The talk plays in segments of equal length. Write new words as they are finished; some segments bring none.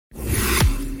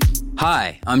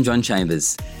Hi, I'm John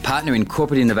Chambers, partner in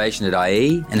corporate innovation at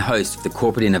IE and host of The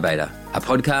Corporate Innovator, a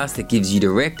podcast that gives you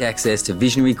direct access to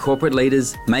visionary corporate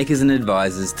leaders, makers and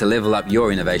advisors to level up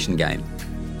your innovation game.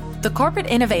 The Corporate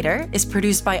Innovator is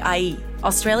produced by IE,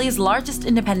 Australia's largest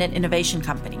independent innovation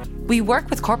company. We work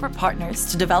with corporate partners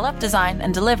to develop, design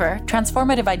and deliver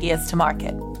transformative ideas to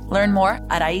market. Learn more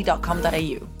at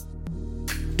ie.com.au.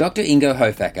 Dr Ingo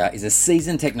Hofacker is a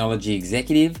seasoned technology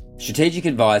executive, strategic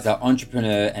advisor,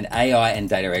 entrepreneur and AI and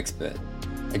data expert.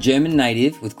 A German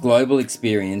native with global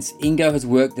experience, Ingo has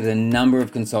worked at a number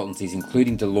of consultancies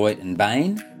including Deloitte and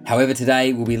Bain. However,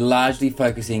 today we'll be largely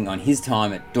focusing on his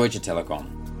time at Deutsche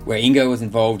Telekom, where Ingo was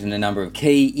involved in a number of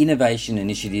key innovation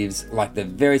initiatives like the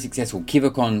very successful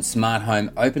Qivicon smart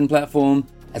home open platform,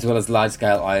 as well as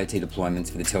large-scale IoT deployments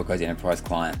for the telco's enterprise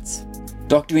clients.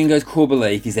 Dr. Ingo's core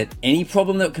belief is that any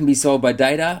problem that can be solved by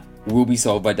data will be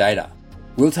solved by data.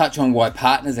 We'll touch on why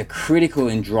partners are critical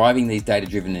in driving these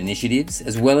data-driven initiatives,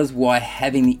 as well as why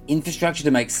having the infrastructure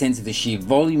to make sense of the sheer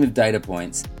volume of data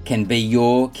points can be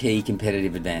your key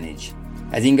competitive advantage.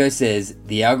 As Ingo says,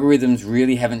 the algorithms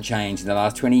really haven't changed in the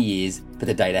last 20 years, but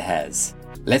the data has.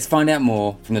 Let's find out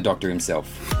more from the doctor himself.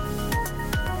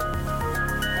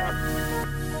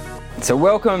 So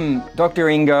welcome, Dr.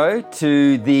 Ingo,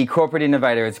 to the Corporate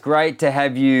Innovator. It's great to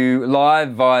have you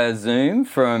live via Zoom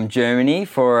from Germany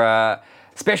for a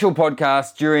special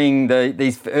podcast during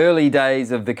these early days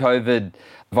of the COVID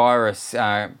virus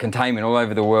containment all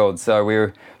over the world. So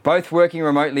we're both working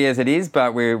remotely as it is,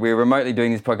 but we're remotely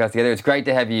doing this podcast together. It's great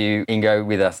to have you, Ingo,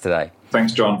 with us today.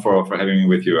 Thanks, John, for having me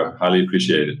with you. I highly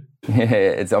appreciate it.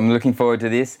 Yeah, I'm looking forward to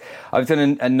this. I've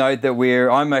done a note that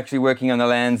I'm actually working on the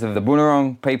lands of the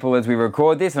Bunurong people as we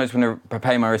record this. And I just want to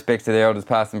pay my respects to their elders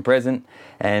past and present.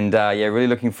 And really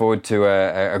looking forward to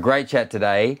a great chat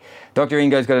today. Dr.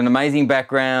 Ingo's got an amazing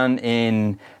background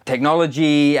in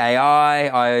technology,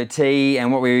 AI, IoT,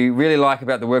 and what we really like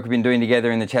about the work we've been doing together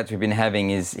and the chats we've been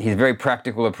having is his very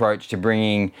practical approach to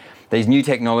bringing these new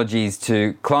technologies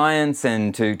to clients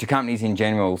and to companies in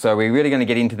general. So we're really going to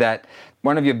get into that.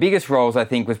 One of your biggest roles, I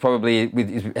think,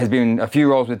 has been a few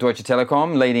roles with Deutsche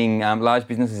Telekom, leading large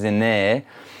businesses in there.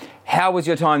 How was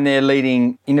your time there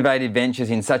leading innovative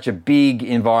ventures in such a big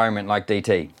environment like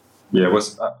DT? Yeah, it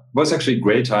was actually a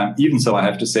great time. Even so, I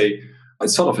have to say,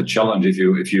 it's sort of a challenge if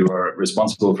you are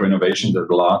responsible for innovation at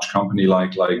a large company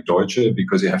like Deutsche,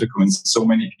 because you have to convince so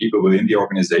many people within the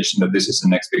organization that this is the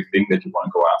next big thing that you want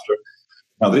to go after.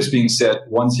 Now, this being said,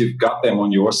 once you've got them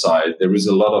on your side, there is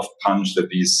a lot of punch that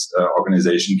these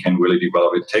organizations can really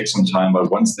develop. It takes some time, but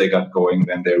once they got going,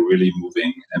 then they're really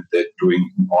moving and they're doing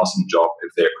an awesome job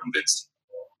if they're convinced.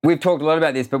 We've talked a lot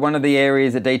about this, but one of the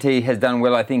areas that DT has done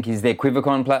well, I think, is their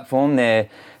Qivicon platform, their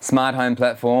smart home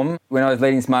platform. When I was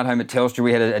leading smart home at Telstra,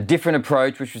 we had a different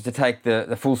approach, which was to take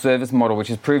the full service model, which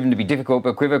has proven to be difficult,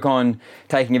 but Qivicon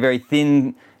taking a very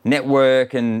thin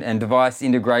network and device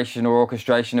integration or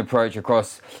orchestration approach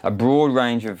across a broad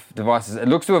range of devices. It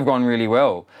looks to have gone really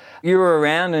well. You were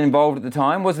around and involved at the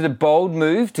time. Was it a bold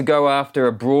move to go after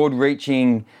a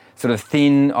broad-reaching sort of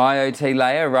thin IoT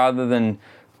layer rather than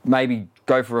maybe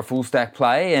go for a full stack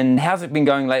play? And how's it been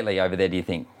going lately over there, do you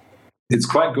think? It's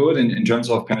quite good in terms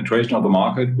of penetration of the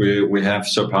market. We have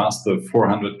surpassed the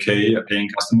 400K paying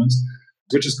customers,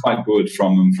 which is quite good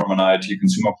from an IoT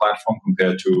consumer platform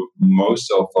compared to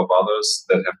most of others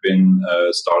that have been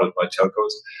started by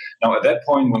telcos. Now, at that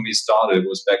point when we started, it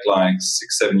was back like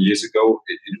 6-7 years ago.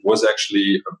 It was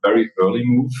actually a very early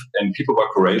move, and people were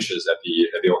courageous at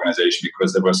the organization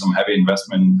because there was some heavy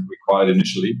investment required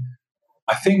initially.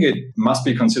 I think it must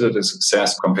be considered a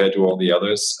success compared to all the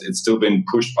others. It's still been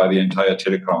pushed by the entire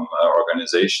telecom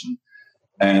organization.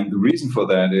 And the reason for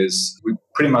that is we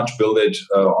pretty much built it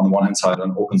on the one hand side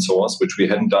on open source, which we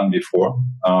hadn't done before.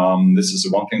 This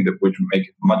is one thing that would make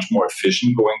it much more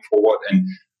efficient going forward and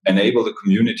enable the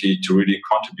community to really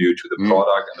contribute to the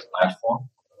product and the platform.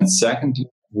 And second,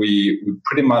 we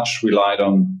pretty much relied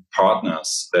on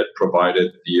partners that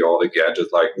provided all the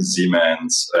gadgets like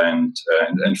Siemens and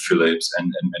Philips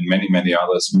and many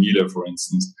others, Miele, for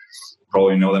instance.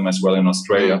 Probably know them as well in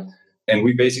Australia. And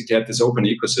we basically had this open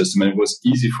ecosystem, and it was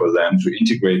easy for them to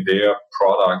integrate their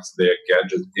products, their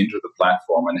gadgets into the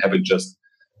platform and have it just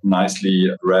nicely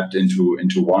wrapped into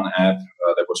one app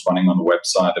that was running on the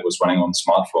website, that was running on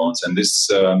smartphones. And this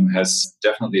has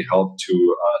definitely helped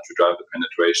to drive the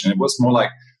penetration. It was more like,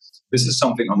 this is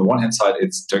something on the one hand side,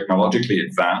 it's technologically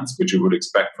advanced, which you would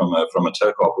expect from a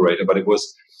telco operator, but it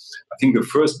was, I think, the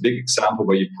first big example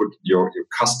where you put your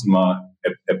customer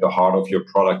at the heart of your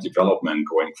product development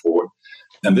going forward.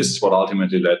 And this is what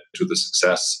ultimately led to the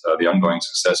success, the ongoing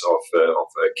success of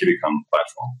Qivicon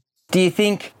platform. Do you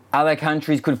think other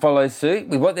countries could follow suit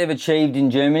with what they've achieved in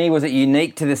Germany? Was it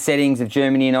unique to the settings of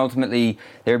Germany and ultimately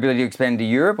their ability to expand to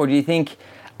Europe? Or do you think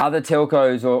other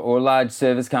telcos or large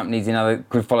service companies in other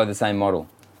could follow the same model?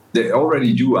 They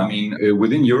already do. I mean,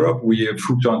 within Europe, we have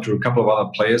hooked onto a couple of other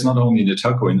players, not only in the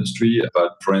telco industry,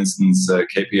 but for instance,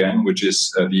 KPN, which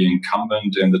is the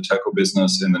incumbent in the telco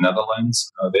business in the Netherlands.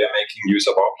 They are making use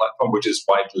of our platform, which is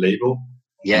white label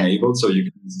enabled, so you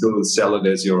can still sell it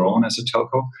as your own as a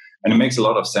telco. And it makes a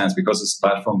lot of sense because it's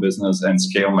platform business and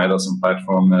scale matters in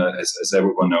platform, as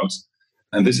everyone knows.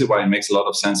 And this is why it makes a lot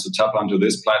of sense to tap onto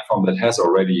this platform that has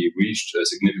already reached a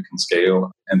significant scale.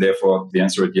 And therefore, the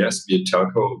answer is yes, be it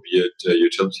telco, be it a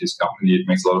utilities company, it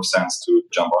makes a lot of sense to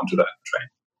jump onto that train.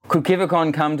 Could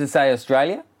Qivicon come to, say,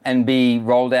 Australia and be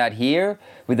rolled out here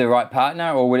with the right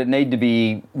partner, or would it need to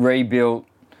be rebuilt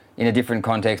in a different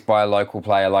context by a local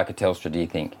player like a Telstra, do you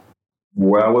think?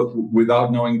 Well,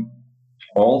 without knowing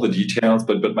all the details,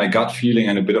 but my gut feeling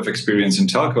and a bit of experience in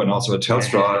telco and also at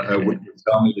Telstra would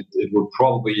tell me it would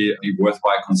probably be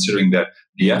worthwhile considering that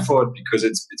the effort, because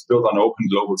it's built on open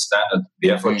global standard,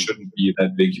 the effort shouldn't be that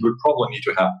big. You would probably need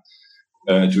to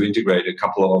have to integrate a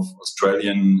couple of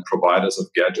Australian providers of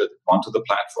gadget onto the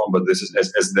platform, but this is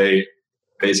as they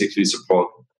basically support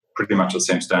pretty much the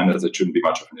same standards, it shouldn't be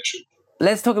much of an issue.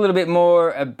 Let's talk a little bit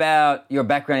more about your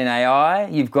background in AI.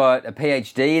 You've got a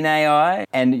PhD in AI,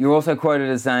 and you're also quoted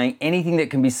as saying anything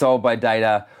that can be solved by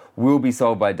data will be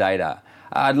solved by data.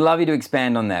 I'd love you to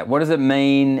expand on that. What does it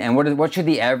mean, and what should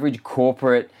the average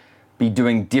corporate be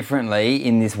doing differently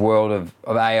in this world of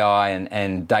AI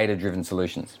and data-driven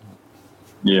solutions?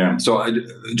 Yeah, so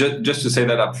just to say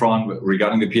that up front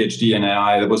regarding the PhD in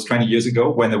AI, that was 20 years ago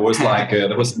when there was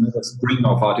there was another spring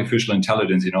of artificial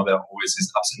intelligence. You know, there are always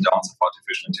these ups and downs of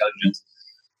artificial intelligence.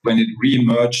 When it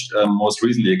re-emerged most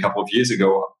recently, a couple of years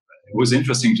ago, it was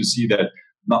interesting to see that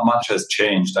not much has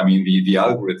changed. I mean, the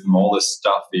algorithm, all this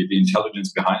stuff, the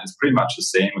intelligence behind it is pretty much the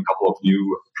same. A couple of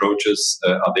new approaches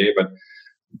are there, but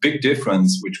the big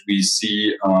difference which we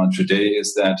see today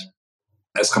is that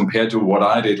as compared to what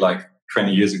I did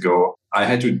 20 years ago, I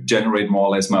had to generate more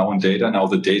or less my own data. Now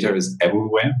the data is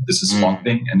everywhere. This is one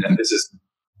thing. And this is,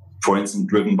 for instance,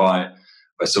 driven by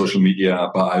social media,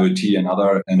 by IoT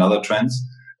and other trends.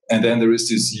 And then there is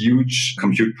this huge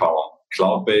compute power,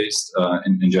 cloud-based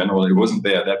in general. It wasn't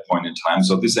there at that point in time.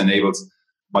 So this enables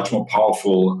much more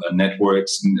powerful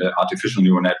networks, artificial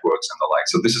neural networks and the like.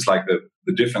 So this is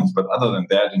the difference. But other than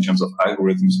that, in terms of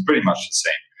algorithms, pretty much the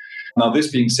same. Now,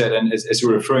 this being said, and as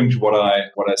you're referring to what I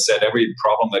said, every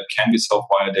problem that can be solved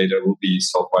via data will be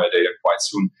solved via data quite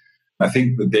soon. I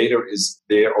think the data is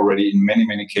there already in many,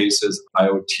 many cases.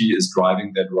 IoT is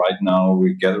driving that right now.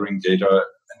 We're gathering data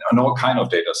and all kind of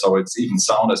data. So it's even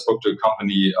sound. I spoke to a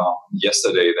company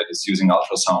yesterday that is using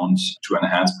ultrasound to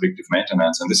enhance predictive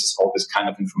maintenance. And this is all this kind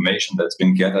of information that's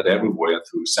been gathered everywhere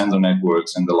through sensor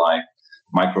networks and the like.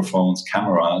 Microphones,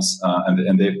 cameras,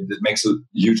 and it makes a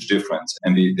huge difference.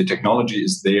 And the technology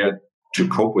is there to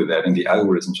cope with that, and the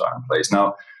algorithms are in place.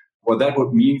 Now, what that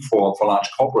would mean for large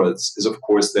corporates is, of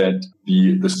course, that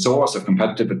the source of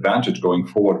competitive advantage going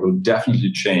forward will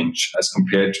definitely change as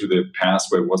compared to the past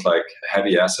where it was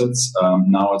heavy assets.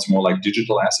 Now it's more like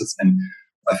digital assets. And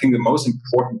I think the most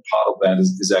important part of that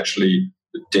is actually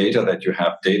the data that you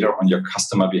have, data on your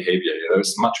customer behavior.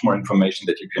 There's much more information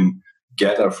that you can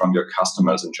gather from your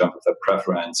customers in terms of their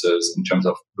preferences, in terms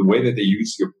of the way that they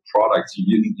use your products.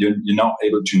 You're now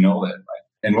able to know that, right?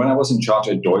 And when I was in charge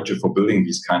at Deutsche for building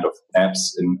these kind of apps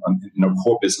in a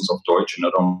core business of Deutsche,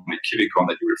 not only Qivicon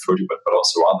that you refer to, but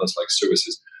also others like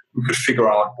services, we could figure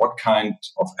out what kind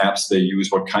of apps they use,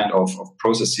 what kind of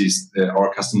processes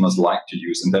our customers like to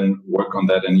use, and then work on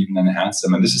that and even enhance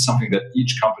them. And this is something that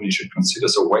each company should consider.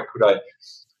 So where could I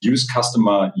use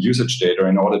customer usage data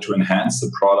in order to enhance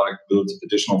the product, build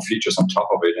additional features on top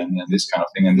of it, and this kind of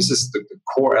thing. And this is the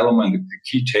core element, the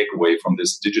key takeaway from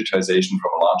this digitization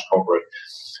from a large corporate.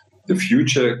 The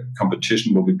future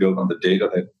competition will be built on the data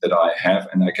that I have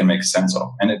and I can make sense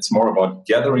of. And it's more about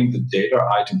gathering the data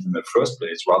items in the first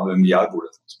place rather than the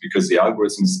algorithms, because the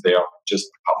algorithms, they are just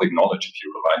public knowledge, if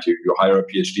you will, right? You hire a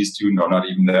PhD student or not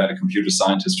even that, a computer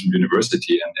scientist from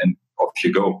university, and off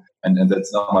you go. And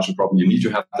that's not much of a problem. You need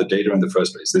to have the data in the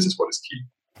first place. This is what is key.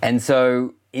 And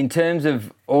so in terms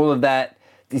of all of that,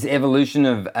 this evolution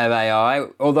of AI,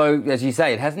 although, as you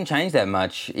say, it hasn't changed that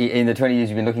much in the 20 years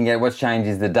you've been looking at it, what's changed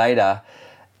is the data.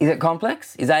 Is it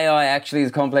complex? Is AI actually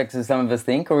as complex as some of us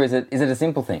think, or is it a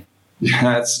simple thing?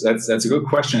 Yeah, that's a good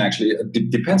question, actually. It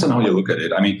depends on how you look at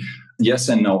it. I mean, yes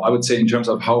and no. I would say in terms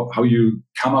of how you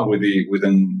come up with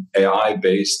an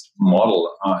AI-based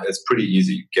model, it's pretty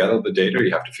easy. You gather the data.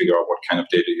 You have to figure out what kind of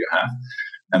data you have.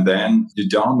 And then you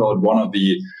download one of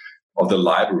the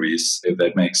libraries, if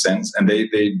that makes sense. And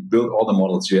they build all the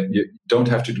models. You don't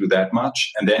have to do that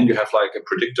much. And then you have like a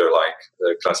predictor, like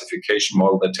a classification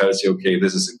model that tells you, okay,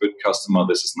 this is a good customer.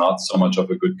 This is not so much of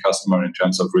a good customer in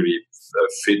terms of really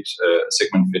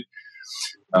segment fit.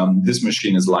 This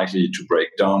machine is likely to break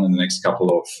down in the next couple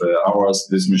of hours.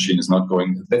 This machine is not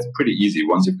going. That's pretty easy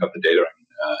once you've got the data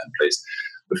in place.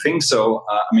 The thing,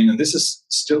 and this is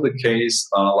still the case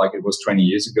like it was 20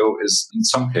 years ago, is in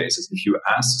some cases, if you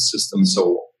ask the system,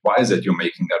 so why is it you're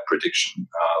making that prediction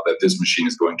that this machine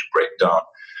is going to break down?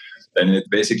 Then it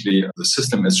basically, the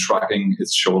system is shrugging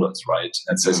its shoulders, right?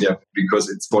 And says, yeah, because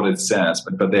it's what it says,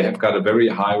 but they have got a very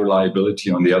high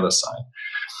reliability on the other side.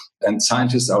 And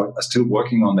scientists are still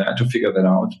working on that to figure that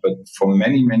out. But for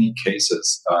many, many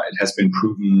cases, it has been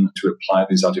proven to apply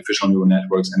these artificial neural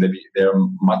networks, and they're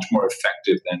much more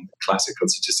effective than classical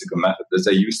statistical methods that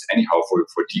they used anyhow for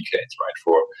decades, right?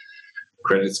 For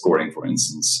credit scoring, for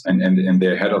instance. And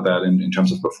they're ahead of that in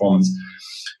terms of performance.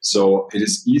 So it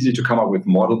is easy to come up with a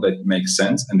model that makes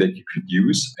sense and that you could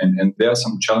use. And there are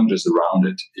some challenges around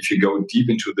it. If you go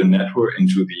deep into the network,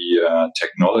 into the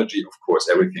technology, of course,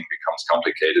 everything becomes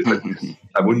complicated. But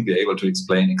I wouldn't be able to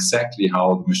explain exactly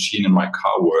how the machine in my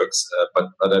car works. But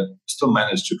I still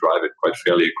managed to drive it quite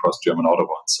fairly across German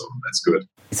autobahns. So that's good.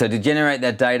 So to generate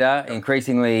that data,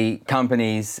 increasingly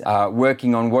companies are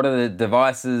working on what are the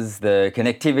devices, the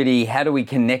connectivity, how do we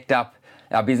connect up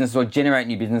our business or generate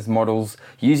new business models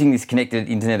using this connected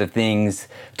Internet of Things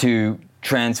to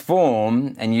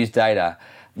transform and use data.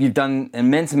 You've done an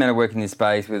immense amount of work in this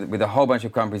space with a whole bunch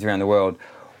of companies around the world.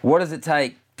 What does it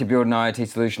take to build an IoT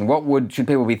solution? Should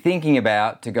people be thinking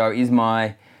about to go, is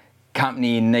my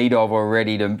company in need of or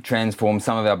ready to transform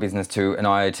some of our business to an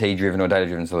IoT-driven or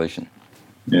data-driven solution?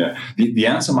 Yeah, the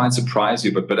answer might surprise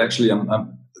you, but actually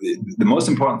the most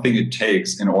important thing it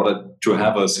takes in order to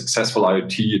have a successful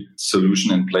IoT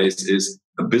solution in place is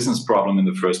a business problem in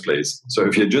the first place. So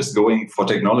if you're just going for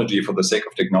technology for the sake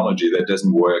of technology, that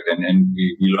doesn't work. And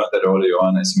we learned that earlier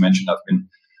on. As you mentioned, I've been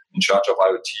in charge of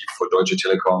IoT for Deutsche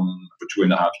Telekom for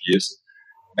 2.5 years.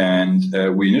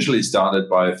 And we initially started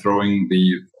by throwing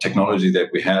the technology that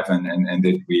we have and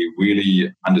that we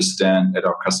really understand at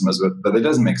our customers. But that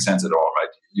doesn't make sense at all, right?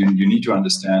 You need to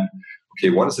understand, okay,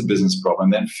 what is the business problem?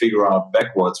 And then figure out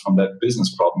backwards from that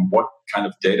business problem, what kind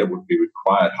of data would be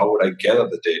required? How would I gather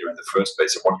the data in the first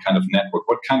place? What kind of network?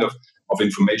 What kind of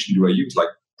information do I use? Like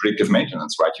predictive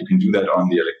maintenance, right? You can do that on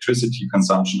the electricity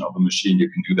consumption of a machine. You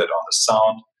can do that on the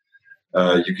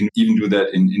sound. You can even do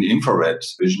that in infrared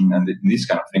vision and these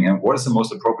kind of things. And what is the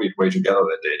most appropriate way to gather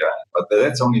that data? But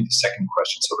that's only the second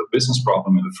question. So the business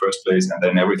problem in the first place, and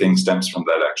then everything stems from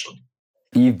that, actually.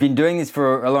 You've been doing this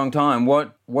for a long time.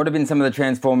 What have been some of the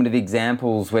transformative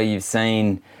examples where you've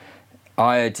seen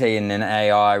IoT and then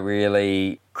AI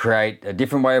really create a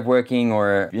different way of working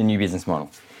or a new business model?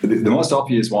 The most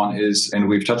obvious one is, and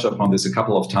we've touched upon this a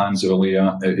couple of times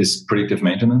earlier, is predictive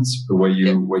maintenance, where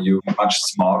you're much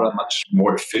smarter, much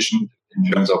more efficient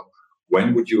in terms of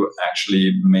when would you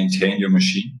actually maintain your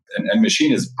machine. And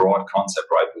machine is a broad concept,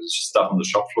 right? There's stuff on the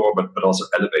shop floor, but also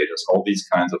elevators. All these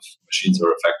kinds of machines are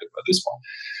affected by this one.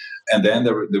 And then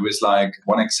there was like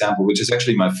one example, which is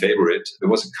actually my favorite. There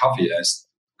was a coffee, as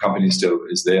company still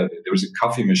is there. There was a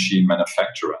coffee machine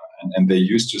manufacturer, and they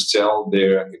used to sell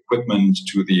their equipment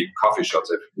to the coffee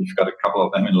shops. We've got a couple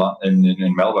of them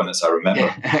in Melbourne, as I remember.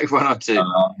 Yeah, one or two.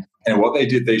 And what they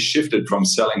did, they shifted from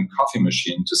selling coffee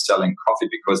machine to selling coffee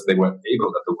because they were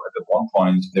able, at one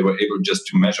point, they were able just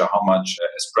to measure how much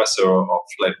espresso or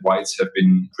flat whites have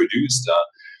been produced.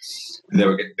 They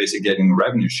were basically getting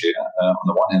revenue share on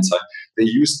the one hand side. They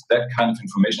used that kind of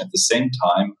information at the same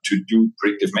time to do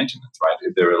predictive maintenance,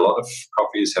 right? There are a lot of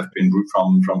coffees have been brewed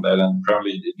from that, and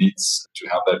apparently it needs to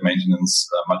have that maintenance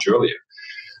much earlier.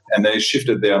 And they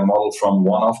shifted their model from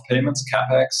one-off payments,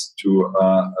 CapEx, to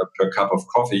a per cup of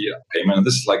coffee payment. And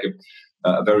this is like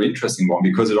a very interesting one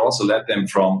because it also led them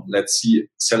from,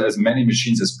 sell as many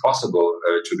machines as possible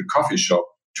to the coffee shop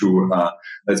to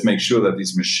let's make sure that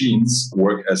these machines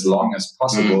work as long as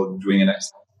possible doing an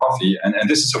extra coffee. And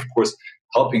this is, of course,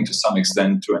 helping to some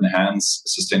extent to enhance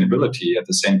sustainability at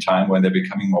the same time when they're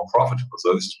becoming more profitable.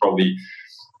 So this is probably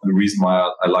the reason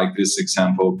why I like this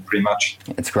example pretty much.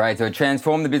 It's great. So it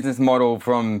transformed the business model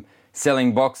from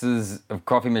selling boxes of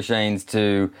coffee machines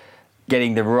to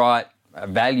getting the right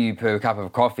value per cup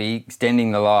of coffee,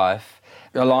 extending the life,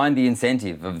 aligned the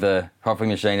incentive of the coffee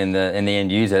machine and the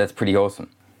end user. That's pretty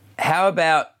awesome. How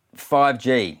about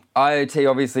 5G? IoT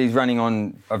obviously is running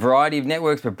on a variety of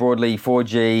networks, but broadly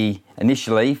 4G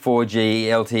initially, 4G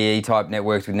LTE type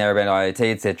networks with narrowband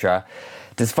IoT, etc.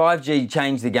 Does 5G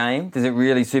change the game? Does it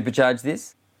really supercharge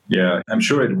this? Yeah, I'm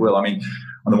sure it will. I mean,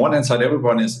 on the one hand side,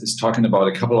 everyone is talking about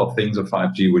a couple of things of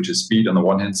 5G, which is speed. On the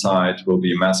one hand side, will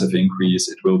be a massive increase.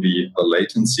 It will be a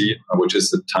latency, which is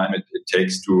the time it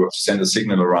takes to send a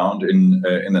signal around in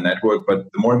the network.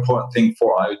 But the more important thing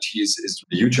for IoT is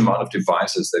the huge amount of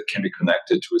devices that can be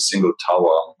connected to a single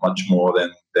tower, much more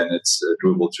than it's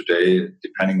doable today,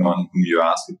 depending on whom you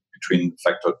ask, between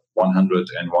factor 100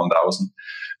 and 1,000.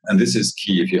 And this is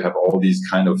key. If you have all these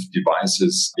kind of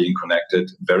devices being connected,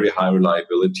 very high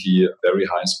reliability, very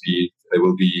high speed, there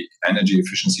will be energy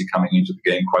efficiency coming into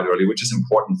the game quite early, which is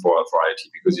important for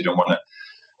IoT because you don't want to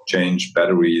change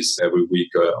batteries every week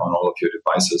on all of your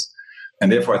devices.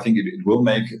 And therefore, I think it will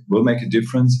make a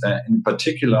difference. In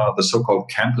particular, the so-called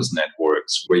campus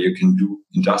networks, where you can do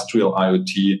industrial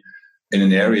IoT in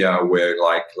an area where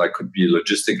like could be a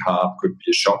logistic hub, could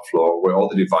be a shop floor, where all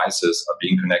the devices are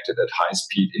being connected at high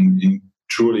speed in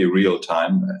truly real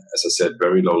time. As I said,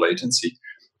 very low latency.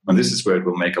 And this is where it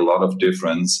will make a lot of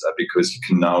difference because you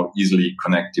can now easily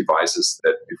connect devices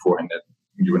that beforehand that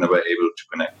you were never able to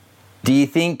connect. Do you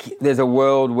think there's a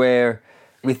world where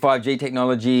with 5G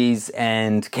technologies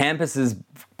and campuses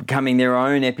becoming their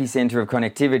own epicenter of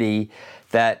connectivity,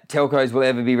 that telcos will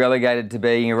ever be relegated to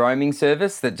being a roaming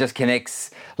service that just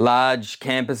connects large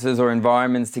campuses or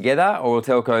environments together, or will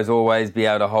telcos always be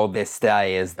able to hold their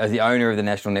stay as the owner of the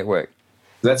national network?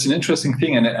 That's an interesting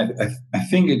thing, and I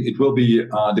think it will be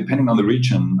depending on the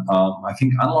region. I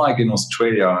think unlike in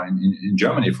Australia, in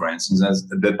Germany, for instance,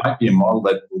 there might be a model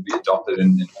that will be adopted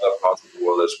in other parts of the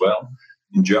world as well.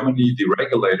 In Germany, the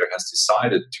regulator has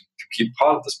decided to keep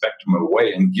part of the spectrum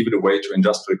away and give it away to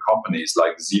industrial companies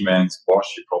like Siemens, Bosch.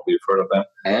 You probably have heard of them.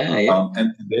 Yeah.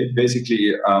 And they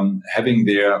basically having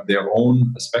their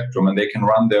own spectrum, and they can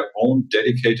run their own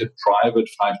dedicated private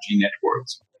 5G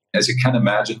networks. As you can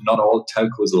imagine, not all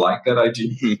telcos like that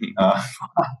idea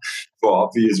for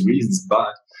obvious reasons.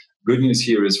 But good news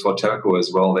here is for telco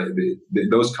as well.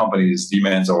 Those companies,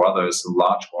 Siemens or others, the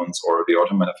large ones, or the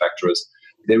auto manufacturers,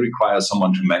 they require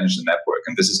someone to manage the network.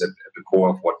 And this is at the core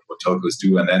of what telcos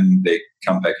do. And then they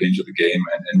come back into the game.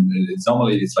 And it's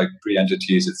normally like three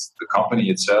entities. It's the company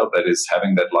itself that is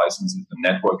having that license, the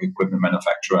network equipment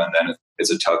manufacturer, and then it's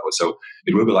a telco. So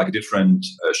it will be like a different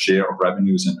share of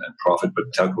revenues and profit, but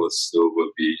telcos still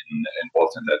will be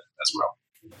involved in that as well.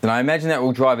 And I imagine that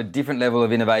will drive a different level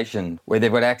of innovation where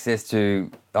they've got access to,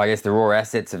 I guess, the raw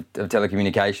assets of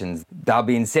telecommunications. They'll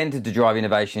be incented to drive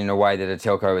innovation in a way that a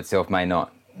telco itself may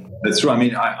not. That's true. I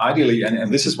mean, ideally,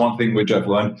 and this is one thing which I've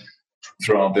learned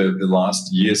throughout the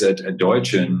last years at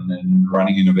Deutsche and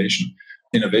running innovation.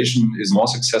 Innovation is more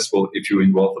successful if you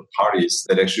involve the parties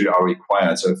that actually are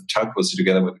required. So if telcos sit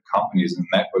together with the companies and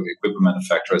network equipment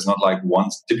manufacturers, not like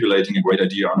one stipulating a great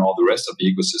idea on all the rest of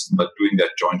the ecosystem, but doing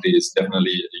that jointly is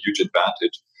definitely a huge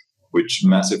advantage, which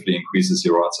massively increases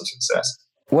your odds of success.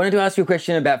 I wanted to ask you a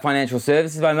question about financial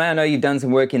services, if I may. I know you've done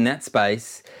some work in that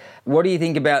space. What do you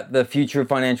think about the future of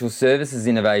financial services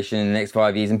innovation in the next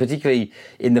 5 years, and particularly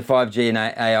in the 5G and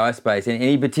AI space?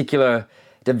 Any particular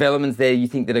developments there you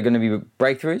think that are going to be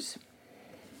breakthroughs?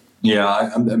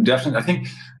 Yeah, I'm definitely. I think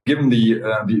given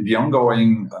the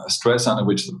ongoing stress under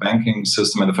which the banking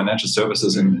system and the financial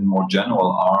services in more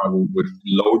general are, with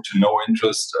low to no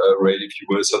interest rate, if you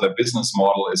will, so the business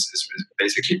model is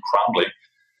basically crumbling.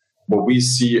 What we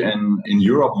see in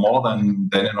Europe more than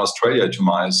in Australia, to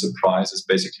my surprise, is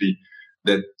basically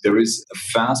that there is a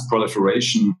fast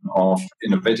proliferation of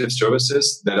innovative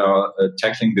services that are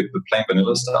tackling the plain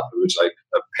vanilla stuff, which like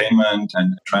a payment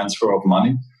and transfer of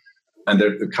money. And there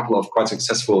are a couple of quite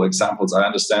successful examples. I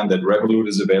understand that Revolut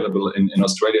is available in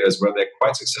Australia as well. They're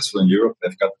quite successful in Europe.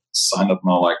 They've got signed up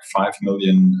now like 5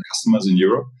 million customers in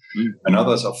Europe, and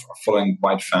others are following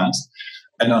quite fast.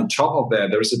 And on top of that,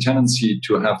 there is a tendency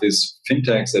to have these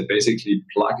fintechs that basically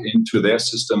plug into their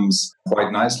systems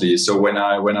quite nicely. So when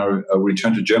I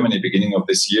returned to Germany beginning of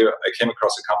this year, I came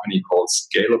across a company called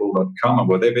Scalable.com, and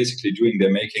what they're basically doing,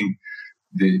 they're making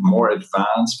the more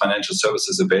advanced financial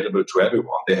services available to everyone.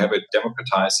 They have it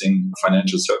democratizing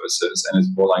financial services, and it's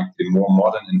more like the more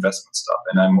modern investment stuff.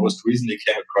 And I most recently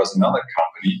came across another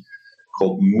company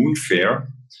called Moonfair.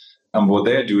 And what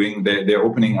they're doing, they're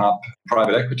opening up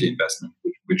private equity investment,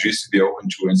 which used to be open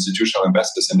to institutional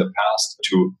investors in the past,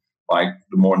 to like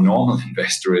the more normal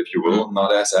investor, if you will,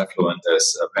 not as affluent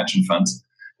as pension funds.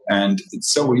 And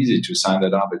it's so easy to sign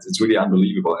that up. It's really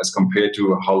unbelievable as compared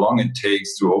to how long it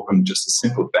takes to open just a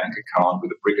simple bank account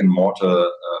with a brick and mortar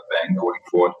bank going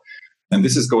forward. And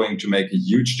this is going to make a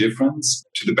huge difference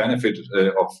to the benefit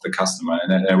of the customer.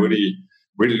 And I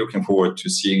really looking forward to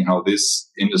seeing how this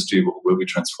industry will be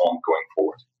transformed going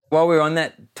forward. While we're on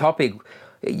that topic,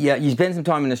 yeah, you spent some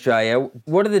time in Australia.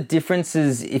 What are the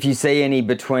differences, if you see any,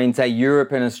 between, say,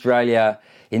 Europe and Australia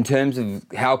in terms of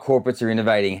how corporates are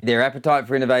innovating? Their appetite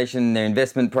for innovation, their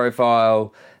investment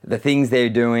profile, the things they're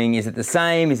doing, is it the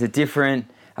same? Is it different?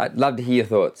 I'd love to hear your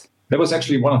thoughts. That was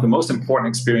actually one of the most important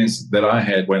experiences that I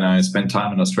had when I spent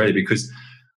time in Australia, because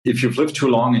if you've lived too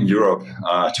long in Europe,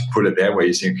 to put it that way,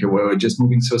 you think, okay, well, we're just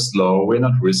moving so slow, we're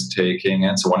not risk-taking,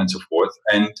 and so on and so forth.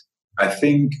 And I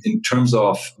think in terms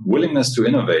of willingness to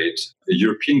innovate, the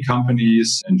European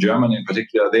companies, and Germany in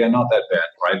particular, they are not that bad,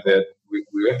 right?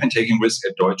 We have been taking risk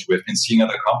at Deutsche. We have been seeing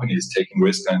other companies taking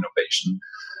risk on innovation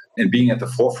and being at the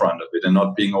forefront of it and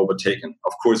not being overtaken.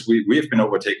 Of course, we have been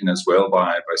overtaken as well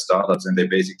by startups, and they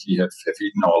basically have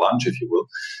eaten our lunch, if you will.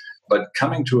 But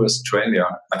coming to Australia,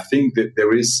 I think that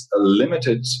there is a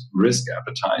limited risk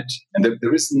appetite, and that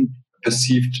there isn't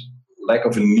perceived lack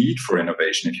of a need for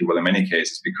innovation, if you will, in many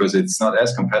cases, because it's not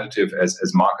as competitive as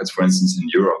markets, for instance, in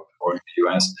Europe or in the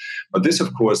US. But this,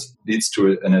 of course, leads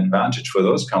to an advantage for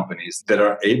those companies that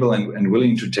are able and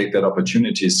willing to take that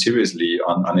opportunity seriously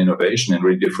on innovation and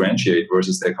really differentiate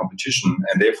versus their competition.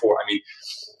 And therefore, I mean,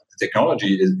 the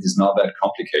technology is not that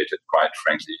complicated, quite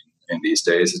frankly, in these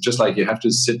days. It's just like you have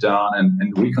to sit down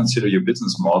and reconsider your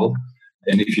business model.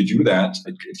 And if you do that,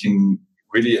 it can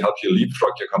really help you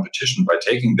leapfrog your competition by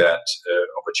taking that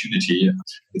opportunity.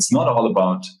 It's not all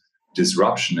about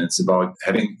disruption. It's about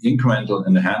having incremental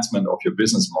enhancement of your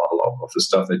business model, of the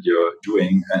stuff that you're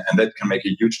doing. And that can make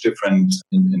a huge difference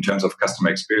in terms of customer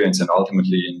experience and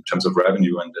ultimately in terms of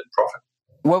revenue and profit.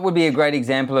 What would be a great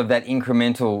example of that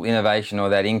incremental innovation or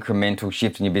that incremental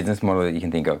shift in your business model that you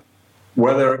can think of?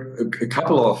 Well, there are a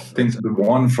couple of things.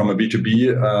 One from a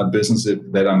B2B business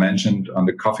that I mentioned on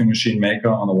the coffee machine maker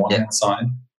on the one hand side.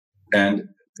 And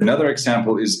another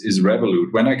example is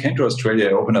Revolut. When I came to Australia,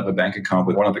 I opened up a bank account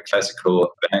with one of the classical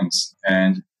banks.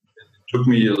 And it took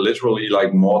me literally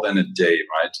like more than a day,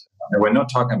 right? And we're not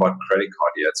talking about credit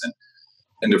card yet.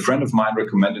 And a friend of mine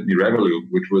recommended me Revolut,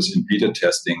 which was in beta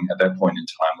testing at that point in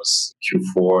time, was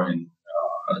Q4 in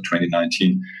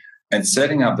 2019. And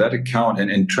setting up that account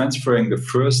and transferring the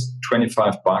first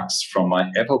 $25 from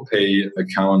my Apple Pay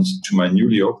account to my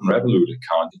newly opened Revolut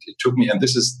account, it took me, and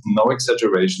this is no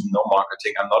exaggeration, no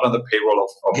marketing, I'm not on the payroll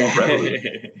of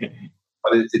Revolut,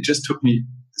 but it just took me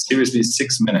seriously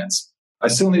 6 minutes. I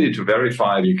still needed to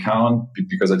verify the account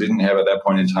because I didn't have at that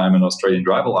point in time an Australian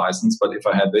driver license, but if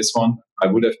I had this one, I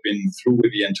would have been through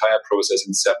with the entire process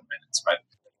in 7 minutes, right?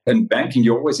 And banking,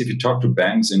 you always, if you talk to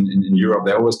banks in Europe,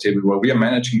 they always tell you, well, we are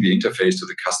managing the interface to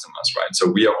the customers, right? So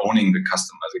we are owning the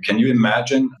customers. Can you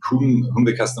imagine whom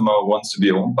the customer wants to be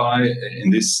owned by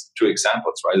in these two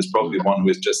examples, right? It's probably one who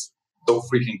is just so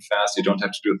freaking fast, you don't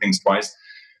have to do things twice.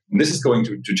 And this is going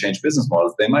to change business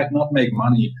models. They might not make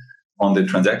money on the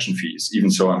transaction fees,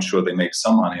 even so I'm sure they make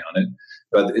some money on it.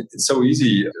 But it's so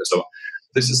easy. So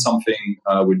this is something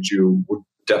which you would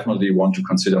definitely want to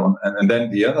consider. And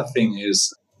then the other thing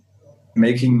is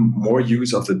making more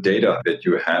use of the data that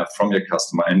you have from your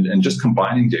customer and just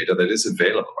combining data that is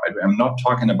available, right? I'm not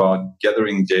talking about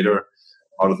gathering data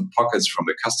out of the pockets from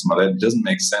the customer. That doesn't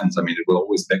make sense. I mean, it will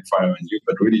always backfire on you,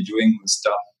 but really doing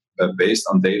stuff based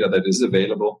on data that is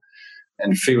available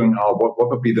and figuring out what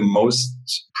would be the most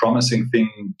promising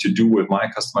thing to do with my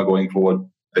customer going forward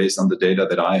based on the data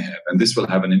that I have. And this will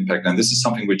have an impact. And this is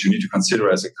something which you need to consider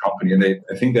as a company. And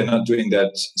I think they're not doing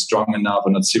that strong enough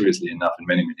or not seriously enough in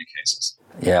many, many cases.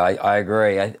 Yeah, I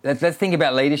agree. Let's think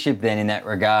about leadership then in that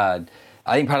regard.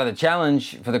 I think part of the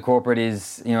challenge for the corporate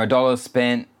is, a dollar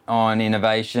spent on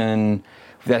innovation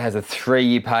that has a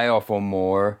 3-year payoff or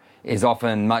more is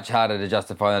often much harder to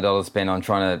justify than a dollar spent on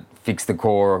trying to fix the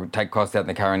core or take costs out in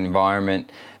the current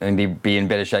environment and be in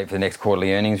better shape for the next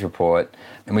quarterly earnings report.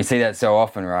 And we see that so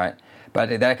often, right?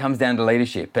 But that comes down to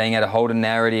leadership, being able to hold a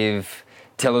narrative,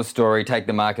 tell a story, take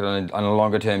the market on a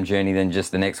longer term journey than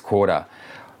just the next quarter.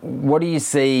 What do you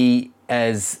see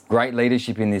as great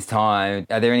leadership in this time?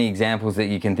 Are there any examples that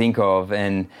you can think of?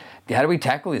 And how do we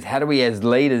tackle this? How do we as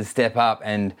leaders step up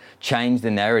and change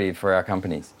the narrative for our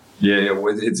companies? Yeah,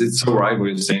 it's so right what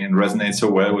you're saying, and resonates so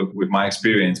well with my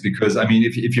experience. Because I mean,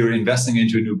 if you're investing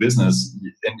into a new business,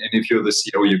 and if you're the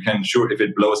CEO, you can if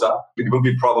it blows up, it will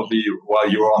be probably while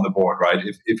you're on the board, right?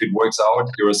 If it works out,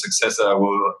 your successor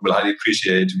will highly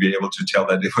appreciate to be able to tell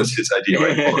that it was his idea,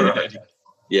 right?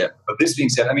 Yeah. But this being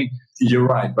said, I mean, you're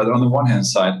right. But on the one hand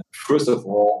side, first of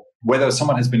all, whether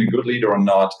someone has been a good leader or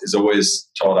not is always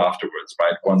taught afterwards,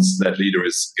 right? Once that leader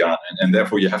is gone, and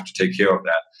therefore you have to take care of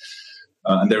that.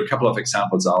 And there are a couple of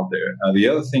examples out there. The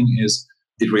other thing is,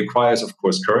 it requires, of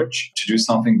course, courage to do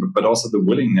something, but also the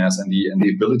willingness and the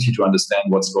ability to understand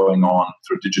what's going on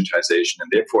through digitization.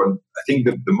 And therefore, I think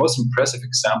the most impressive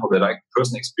example that I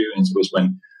personally experienced was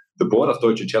when the board of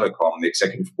Deutsche Telekom, the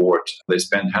executive board, they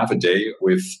spent half a day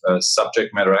with a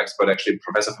subject matter expert, actually a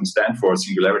professor from Stanford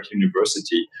Singularity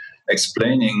University,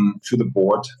 explaining to the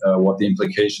board what the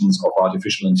implications of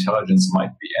artificial intelligence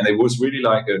might be. And it was really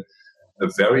like a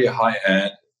very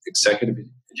high-end executive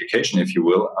education, if you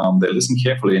will. They listened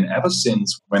carefully. And ever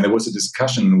since when there was a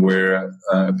discussion where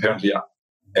apparently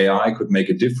AI could make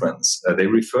a difference, they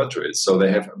referred to it. So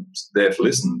they have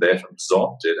listened, they have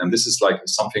absorbed it. And this is like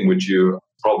something which you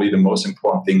probably the most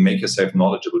important thing. Make yourself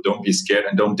knowledgeable. Don't be scared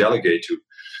and don't delegate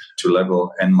to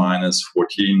level N-14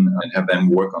 and have them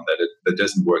work on that. That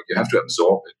doesn't work. You have to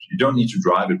absorb it. You don't need to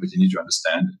drive it, but you need to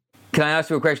understand it. Can I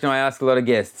ask you a question I ask a lot of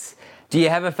guests? Do you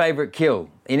have a favourite kill?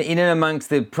 In and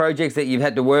amongst the projects that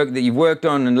you've worked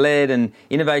on and led and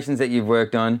innovations that you've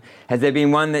worked on, has there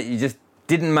been one that you just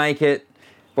didn't make it,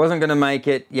 wasn't going to make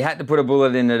it, you had to put a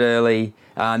bullet in it early?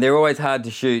 They're always hard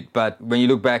to shoot, but when you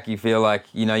look back, you feel like,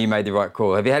 you made the right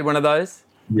call. Have you had one of those?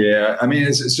 Yeah, I mean,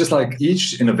 it's just like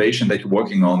each innovation that you're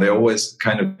working on, they're always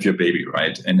kind of your baby,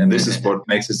 right? And this is what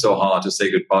makes it so hard to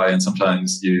say goodbye. And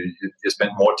sometimes you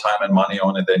spend more time and money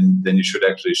on it than you should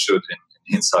in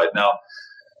hindsight. Now,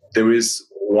 there is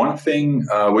one thing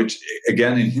which,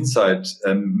 again, in hindsight,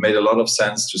 made a lot of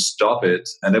sense to stop it.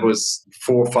 And that was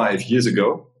 4 or 5 years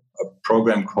ago, a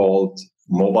program called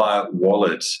Mobile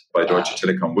Wallet by Deutsche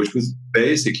Telekom, which was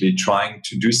basically trying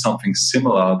to do something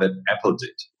similar that Apple did.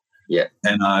 Yeah.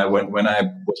 And when I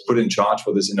was put in charge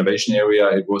for this innovation area,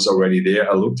 it was already there.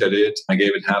 I looked at it, I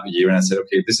gave it half a year, and I said,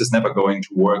 okay, this is never going to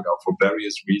work out for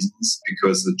various reasons,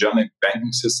 because the German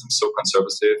banking system is so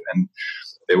conservative, and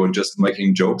they were just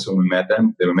making jokes when we met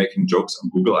them. They were making jokes on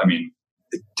Google. I mean,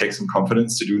 it takes some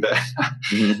confidence to do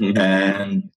that.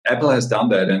 And Apple has done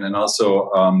that. And also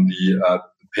the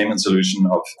payment solution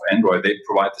of Android, they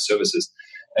provide the services.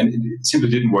 And it simply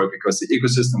didn't work because the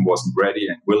ecosystem wasn't ready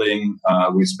and willing.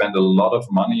 We spent a lot of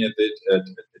money at it at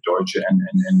Deutsche,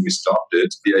 and we stopped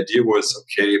it. The idea was,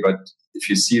 okay, but if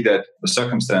you see that the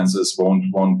circumstances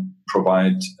won't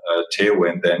provide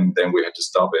tailwind, then we had to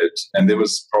stop it. And there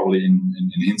was probably in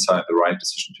hindsight the right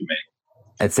decision to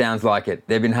make. It sounds like it.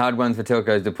 There have been hard ones for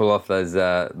telcos to pull off those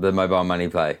the mobile money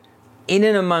play. In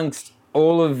and amongst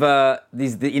all of the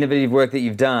innovative work that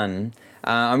you've done,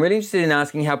 I'm really interested in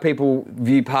asking how people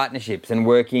view partnerships and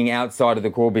working outside of the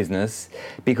core business,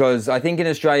 because I think in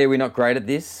Australia we're not great at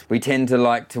this. We tend to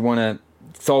want to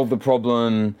solve the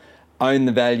problem, own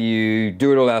the value,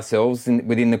 do it all ourselves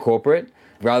within the corporate,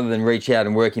 rather than reach out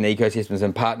and work in ecosystems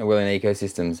and partner well in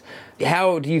ecosystems.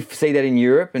 How do you see that in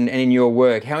Europe and in your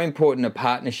work? How important are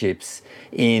partnerships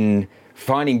in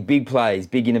finding big plays,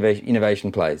 big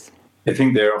innovation plays? I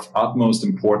think they're of utmost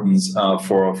importance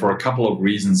for a couple of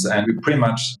reasons. And we pretty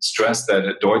much stressed that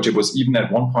at Deutsche. It was even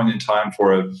at one point in time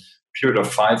for a period of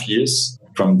 5 years,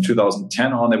 from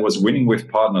 2010 on, it was winning with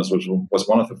partners, which was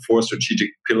one of the 4 strategic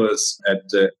pillars at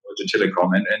Deutsche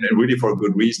Telekom, and really for a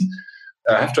good reason.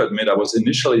 I have to admit, I was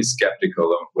initially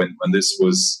skeptical when this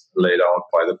was laid out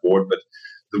by the board, but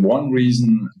the one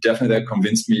reason definitely that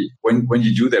convinced me, when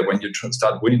you do that, when you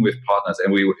start winning with partners,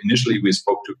 and we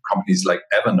spoke to companies like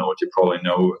Evernote, you probably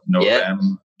know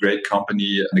them, great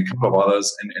company, and a couple of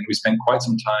others, and we spent quite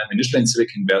some time initially in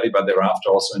Silicon Valley, but thereafter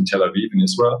also in Tel Aviv in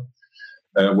Israel,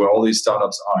 where all these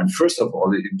startups are. And first of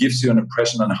all, it gives you an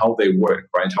impression on how they work,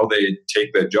 right? How they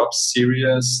take their jobs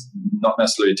serious, not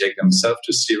necessarily take themselves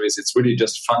too serious. It's really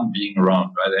just fun being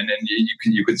around, right? And then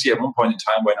you could see at one point in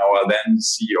time when our then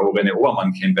CEO, René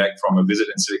Obermann, came back from a visit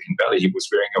in Silicon Valley, he was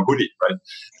wearing a hoodie, right?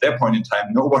 At that point in time,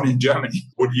 no one in Germany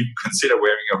would even consider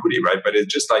wearing a hoodie, right? But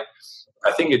it's just like,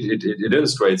 I think it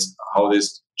illustrates how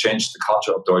this changed the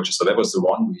culture of Deutsche. So that was the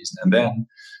one reason. And then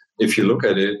if you look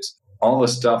at it, all the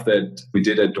stuff that we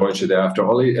did at Deutsche thereafter,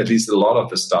 at least a lot of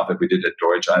the stuff that we did at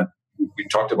Deutsche, we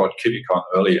talked about Qivicon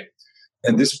earlier.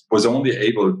 And this was only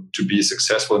able to be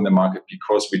successful in the market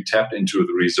because we tapped into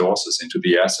the resources, into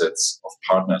the assets of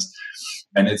partners.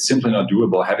 And it's simply not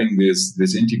doable having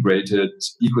this integrated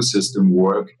ecosystem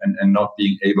work and not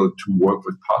being able to work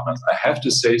with partners. I have to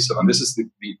say so, and this is the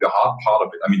hard part of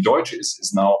it. I mean, Deutsche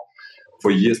is now, for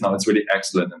years now, it's really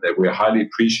excellent, and that we're highly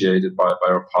appreciated by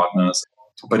our partners.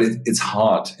 But it's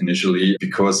hard initially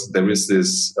because there is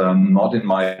this not in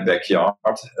my backyard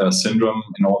syndrome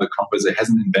in all the companies. It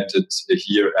hasn't invented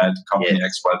here at company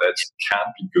XY that can't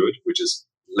be good, which is,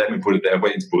 let me put it that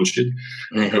way, it's bullshit.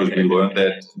 Because we learned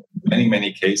that in many,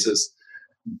 many cases,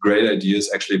 great ideas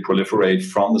actually proliferate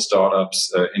from the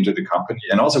startups into the company.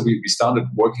 And also we started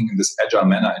working in this agile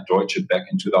manner at Deutsche back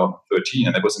in 2013.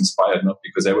 And that was inspired not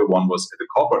because everyone was at the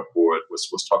corporate board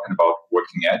was talking about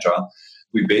working agile.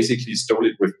 We basically stole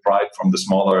it with pride from the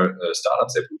smaller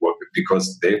startups that we work with,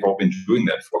 because they've all been doing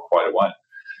that for quite a while.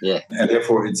 Yeah. And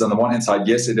therefore, it's on the one hand side,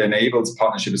 yes, it enables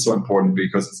partnership is so important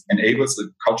because it enables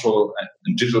the cultural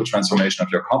and digital transformation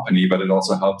of your company, but it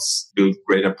also helps build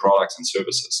greater products and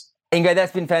services. Ingo,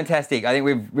 that's been fantastic. I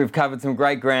think we've covered some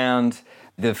great ground.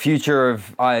 The future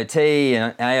of IoT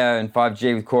and AO and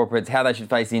 5G with corporates, how they should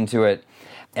face into it,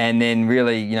 and then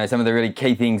really, some of the really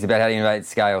key things about how to innovate at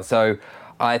scale. So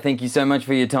I thank you so much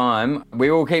for your time.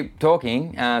 We will keep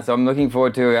talking, so I'm looking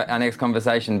forward to our next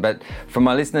conversation. But for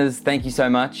my listeners, thank you so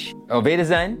much. Auf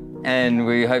Wiedersehen, and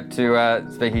we hope to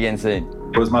speak again soon.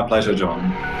 It was my pleasure,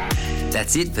 John.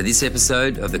 That's it for this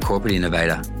episode of The Corporate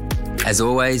Innovator. As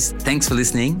always, thanks for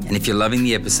listening, and if you're loving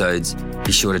the episodes,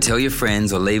 be sure to tell your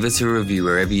friends or leave us a review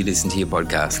wherever you listen to your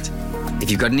podcast. If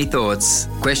you've got any thoughts,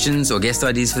 questions or guest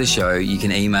ideas for the show, you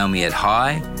can email me at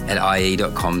hi@ie.com.au.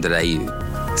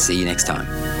 See you next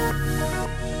time.